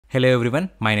Hello everyone,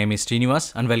 my name is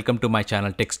Srinivas and welcome to my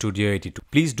channel Tech Studio 82.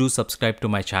 Please do subscribe to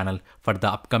my channel for the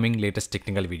upcoming latest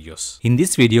technical videos. In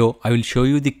this video, I will show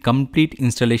you the complete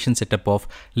installation setup of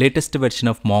latest version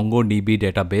of MongoDB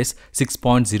database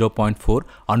 6.0.4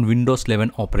 on Windows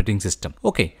 11 operating system.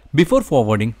 Okay, before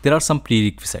forwarding, there are some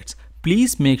prerequisites.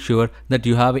 Please make sure that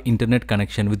you have an internet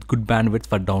connection with good bandwidth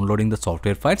for downloading the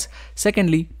software files.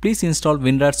 Secondly, please install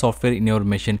WinRAR software in your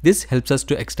machine. This helps us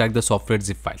to extract the software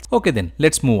zip files. Okay then,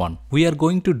 let's move on. We are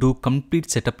going to do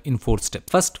complete setup in 4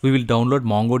 steps. First, we will download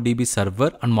MongoDB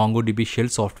server and MongoDB shell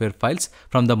software files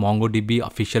from the MongoDB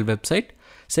official website.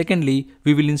 Secondly,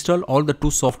 we will install all the 2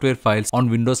 software files on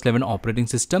Windows 11 operating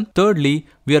system. Thirdly,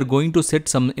 we are going to set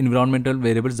some environmental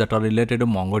variables that are related to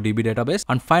MongoDB database.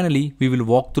 And finally, we will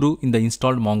walk through in the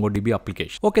installed MongoDB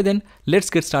application. Okay then, let's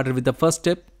get started with the first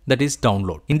step, that is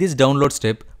download. In this download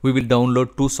step, we will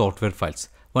download 2 software files.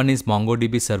 One is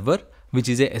MongoDB server, which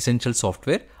is a essential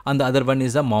software, and the other one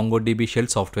is a MongoDB shell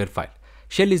software file.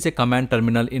 Shell is a command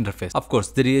terminal interface. Of course,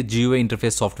 there is a GUI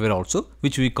interface software also,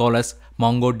 which we call as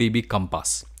MongoDB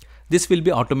Compass. This will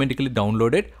be automatically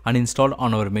downloaded and installed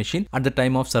on our machine at the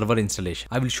time of server installation.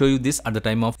 I will show you this at the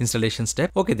time of installation step.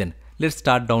 Okay then, let's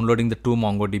start downloading the 2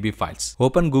 MongoDB files.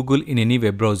 Open Google in any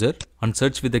web browser and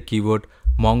search with the keyword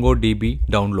MongoDB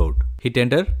download. Hit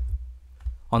enter.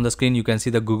 On the screen you can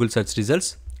see the Google search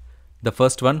results. The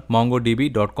first one,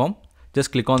 mongodb.com.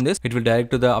 Just click on this. It will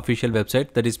direct to the official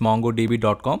website, that is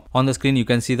mongodb.com. On the screen you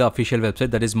can see the official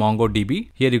website, that is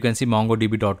MongoDB. Here you can see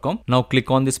mongodb.com. Now click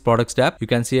on this products tab. You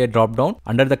can see a drop down.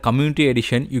 Under the community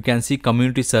edition you can see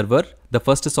community server, the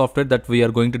first software that we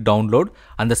are going to download,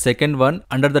 and the second one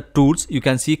under the tools you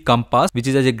can see Compass, which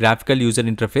is a graphical user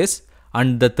interface,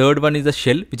 and the third one is the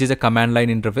shell, which is a command line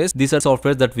interface. These are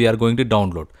softwares that we are going to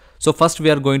download. So first we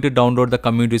are going to download the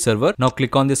community server. Now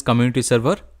click on this community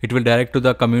server. It will direct to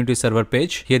the community server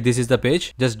page. Here this is the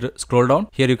page. Just scroll down.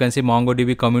 Here you can see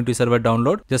MongoDB community server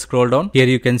download. Just scroll down. Here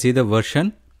you can see the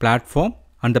version, platform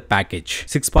and the package.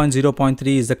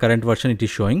 6.0.3 is the current version it is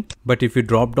showing. But if you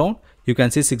drop down, you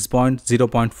can see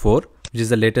 6.0.4, which is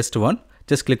the latest one.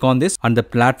 Just click on this, and the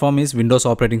platform is Windows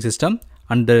operating system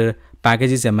and the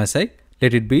package is MSI.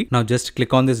 Let it be. Now just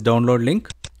click on this download link.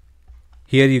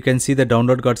 Here you can see the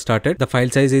download got started. The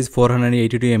file size is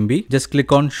 482 MB. Just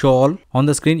click on show all. On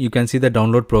the screen you can see the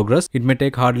download progress. It may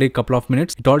take hardly a couple of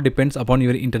minutes. It all depends upon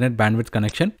your internet bandwidth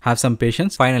connection. Have some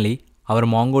patience. Finally, our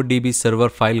MongoDB server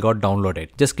file got downloaded.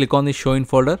 Just click on the show in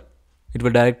folder. It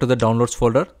will direct to the downloads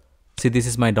folder. See, this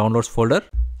is my downloads folder.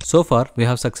 So far, we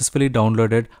have successfully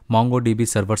downloaded MongoDB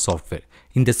server software.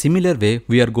 In the similar way,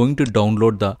 we are going to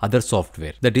download the other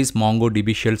software, that is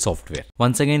MongoDB shell software.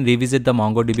 Once again, revisit the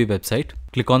MongoDB website.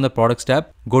 Click on the products tab.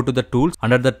 Go to the tools.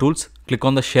 Under the tools, click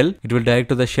on the shell. It will direct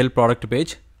to the shell product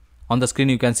page. On the screen,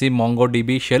 you can see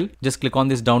MongoDB shell. Just click on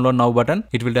this download now button.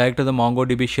 It will direct to the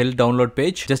MongoDB shell download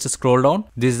page. Just scroll down.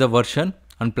 This is the version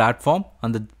and platform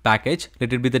and the package.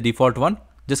 Let it be the default one.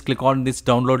 Just click on this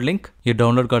download link. Your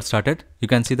download got started. You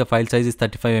can see the file size is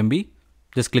 35 MB.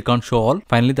 Just click on show all.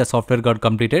 Finally, the software got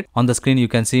completed. On the screen, you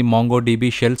can see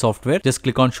MongoDB shell software. Just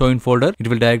click on show in folder. It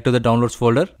will direct to the downloads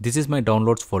folder. This is my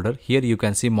downloads folder. Here you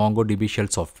can see MongoDB shell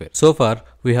software. So far,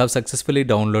 we have successfully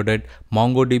downloaded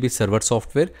MongoDB server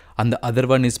software and the other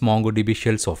one is MongoDB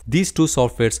shell software. These 2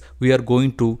 softwares we are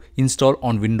going to install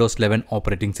on Windows 11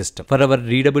 operating system. For our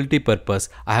readability purpose,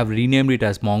 I have renamed it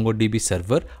as MongoDB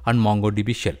server and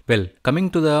MongoDB shell. Well, coming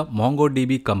to the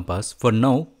MongoDB Compass, for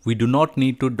now, we do not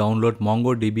need to download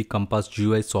MongoDB Compass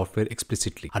GUI software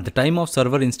explicitly. At the time of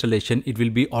server installation, it will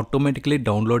be automatically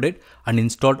downloaded and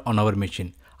installed on our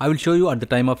machine. I will show you at the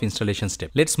time of installation step.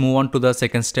 Let's move on to the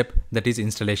second step, that is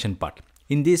installation part.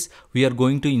 In this, we are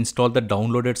going to install the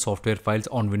downloaded software files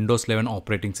on Windows 11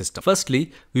 operating system.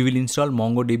 Firstly, we will install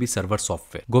MongoDB server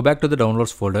software. Go back to the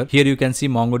downloads folder. Here you can see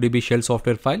MongoDB shell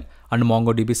software file and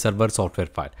MongoDB server software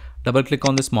file. Double click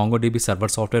on this MongoDB server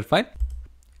software file.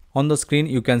 On the screen,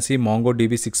 you can see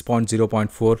MongoDB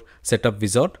 6.0.4 setup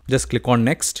wizard. Just click on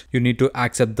next. You need to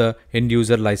accept the end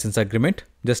user license agreement.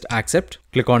 Just accept.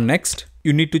 Click on next.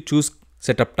 You need to choose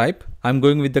setup type. I'm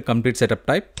going with the complete setup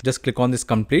type. Just click on this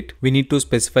complete. We need to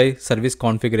specify service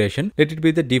configuration. Let it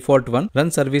be the default one.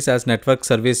 Run service as network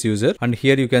service user. And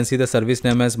here you can see the service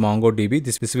name as MongoDB.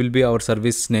 This will be our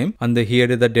service name. And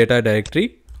here is the data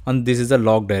directory. And this is the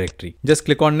log directory. Just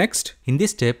click on next. In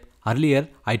this step, earlier,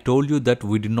 I told you that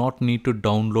we do not need to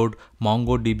download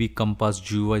MongoDB Compass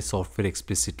GUI software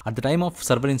explicitly. At the time of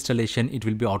server installation, it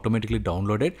will be automatically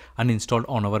downloaded and installed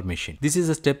on our machine. This is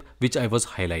a step which I was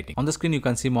highlighting. On the screen, you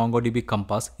can see MongoDB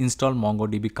Compass, install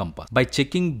MongoDB Compass. By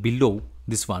checking below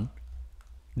this one,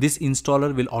 this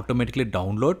installer will automatically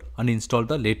download and install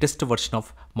the latest version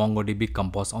of MongoDB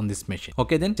Compass on this machine.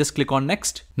 Okay, then just click on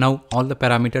next. Now all the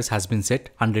parameters has been set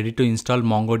and ready to install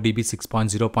MongoDB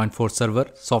 6.0.4 server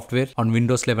software on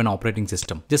Windows 11 operating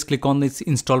system. Just click on this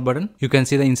install button. You can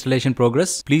see the installation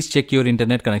progress. Please check your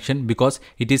internet connection because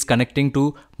it is connecting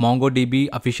to MongoDB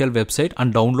official website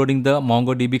and downloading the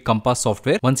MongoDB Compass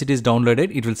software. Once it is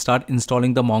downloaded, it will start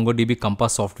installing the MongoDB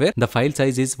Compass software. The file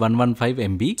size is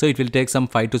 115 MB, so it will take some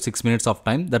 5 to 6 minutes of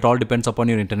time. That all depends upon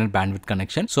your internet bandwidth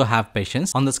connection, so have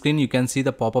patience. On the screen you can see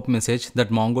the pop-up message that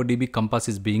MongoDB Compass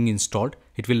is being installed.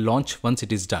 It will launch once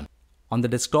it is done. On the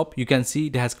desktop you can see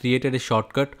it has created a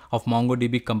shortcut of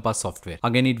MongoDB Compass software.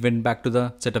 Again it went back to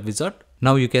the setup wizard.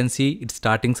 Now you can see it's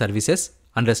starting services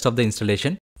and rest of the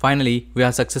installation. Finally, we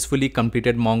have successfully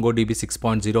completed MongoDB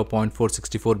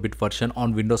 6.0.464-bit version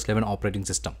on Windows 11 operating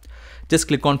system. Just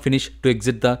click on finish to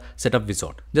exit the setup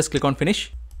wizard. Just click on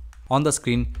finish. On the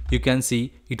screen, you can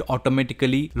see it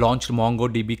automatically launched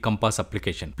MongoDB Compass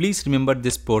application. Please remember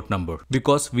this port number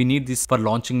because we need this for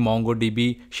launching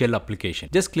MongoDB shell application.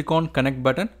 Just click on connect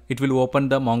button. It will open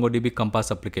the MongoDB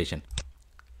Compass application.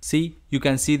 See, you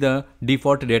can see the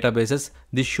default databases.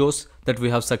 This shows that we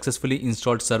have successfully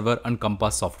installed server and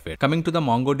Compass software. Coming to the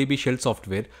MongoDB shell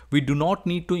software, we do not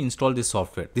need to install this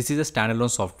software. This is a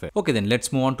standalone software. Okay, then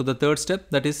let's move on to the third step,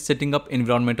 that is setting up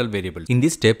environmental variables. In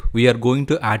this step, we are going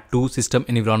to add two system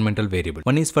environmental variables.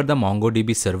 One is for the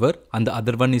MongoDB server and the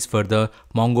other one is for the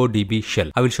MongoDB shell.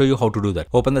 I will show you how to do that.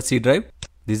 Open the C drive.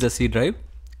 This is the C drive.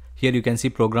 Here you can see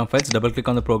program files. Double click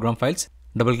on the program files.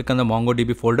 Double click on the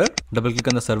MongoDB folder, double click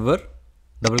on the server,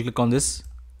 double click on this.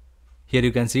 Here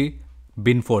you can see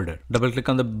bin folder. Double click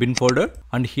on the bin folder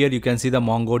and here you can see the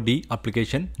MongoDB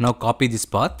application. Now copy this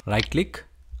path, right click,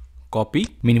 copy,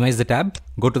 minimize the tab,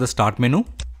 go to the start menu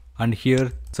and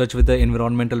here search with the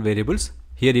environmental variables.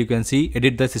 Here you can see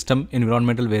edit the system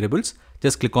environmental variables.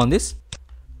 Just click on this.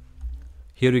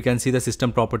 Here you can see the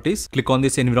system properties. Click on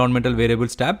this environmental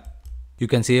variables tab. You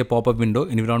can see a pop-up window,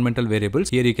 environmental variables.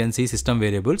 Here you can see system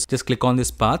variables. Just click on this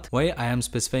path. Why I am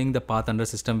specifying the path under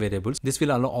system variables? This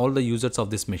will allow all the users of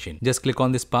this machine. Just click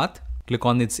on this path, click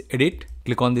on this edit,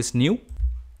 click on this new,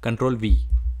 Control V.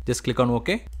 Just click on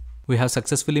OK. We have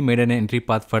successfully made an entry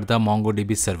path for the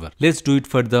MongoDB server. Let's do it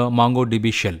for the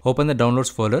MongoDB shell. Open the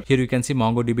downloads folder. Here you can see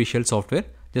MongoDB shell software.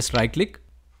 Just right click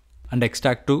and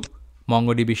extract to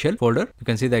MongoDB shell folder. You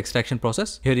can see the extraction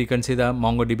process. Here you can see the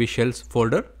MongoDB shells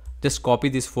folder. Just copy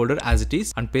this folder as it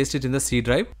is and paste it in the C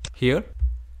drive. Here,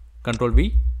 Control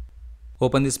V.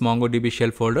 Open this MongoDB shell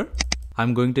folder.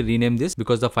 I'm going to rename this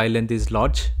because the file length is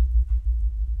large.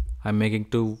 I'm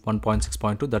making to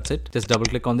 1.6.2. That's it. Just double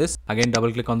click on this. Again,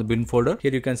 double click on the bin folder.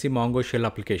 Here you can see Mongo shell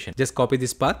application. Just copy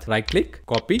this path. Right click,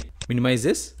 copy, minimize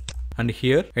this, and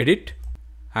here edit,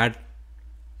 add.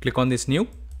 Click on this new.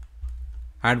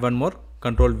 Add one more.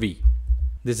 Control V.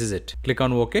 This is it. Click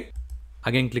on OK.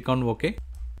 Again, click on OK.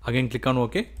 Again click on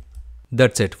OK.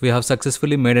 That's it. We have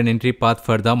successfully made an entry path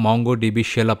for the MongoDB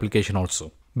shell application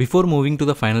also. Before moving to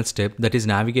the final step, that is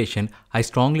navigation, I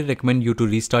strongly recommend you to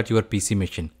restart your PC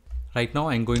machine. Right now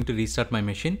I am going to restart my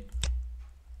machine.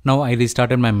 Now I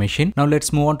restarted my machine. Now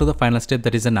let's move on to the final step,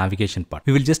 that is the navigation part.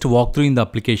 We will just walk through in the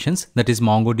applications, that is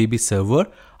MongoDB server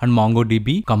and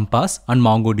MongoDB Compass and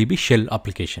MongoDB shell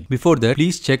application. Before that,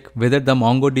 please check whether the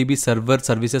MongoDB server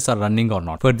services are running or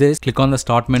not. For this, click on the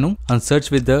start menu and search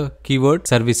with the keyword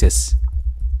services.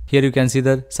 Here you can see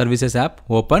the services app,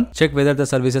 open. Check whether the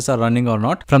services are running or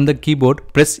not. From the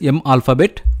keyboard, press M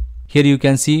alphabet. Here you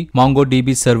can see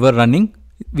MongoDB server running,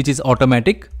 which is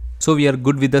automatic. So we are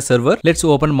good with the server. Let's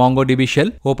open MongoDB shell.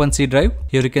 Open C drive.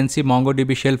 Here you can see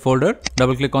MongoDB shell folder.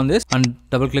 Double click on this and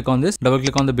double click on this. Double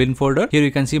click on the bin folder. Here you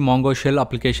can see Mongo shell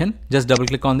application. Just double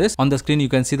click on this. On the screen you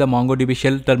can see the MongoDB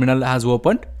shell terminal has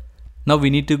opened. Now we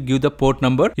need to give the port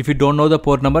number. If you don't know the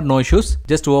port number, no issues.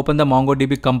 Just open the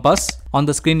MongoDB Compass. On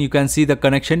the screen you can see the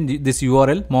connection, this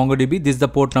URL MongoDB. This is the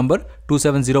port number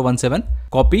 27017.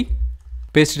 Copy,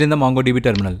 paste it in the MongoDB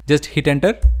terminal. Just hit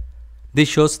enter. This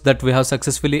shows that we have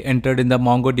successfully entered in the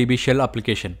MongoDB shell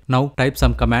application. Now type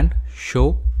some command,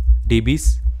 show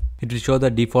DBs. It will show the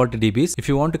default DBs. If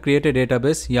you want to create a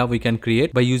database, yeah, we can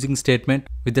create by using statement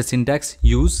with the syntax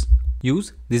use.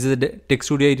 This is the Text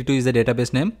Studio 82 is the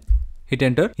database name. Hit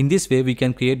enter. In this way, we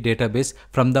can create database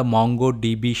from the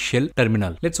MongoDB shell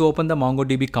terminal. Let's open the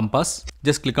MongoDB Compass.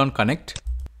 Just click on connect.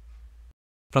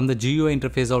 From the GUI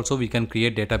interface also, we can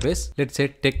create database. Let's say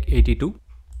tech82.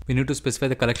 We need to specify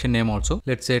the collection name also.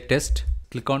 Let's say test.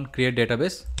 Click on create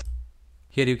database.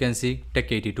 Here you can see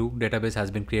tech82 database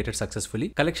has been created successfully.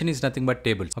 Collection is nothing but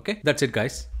tables. Okay, that's it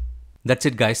guys. That's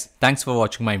it guys. Thanks for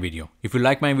watching my video. If you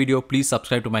like my video, please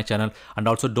subscribe to my channel and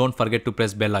also don't forget to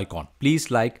press bell icon.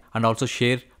 Please like and also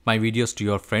share my videos to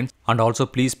your friends, and also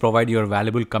please provide your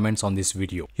valuable comments on this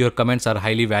video. Your comments are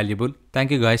highly valuable. Thank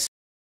you guys.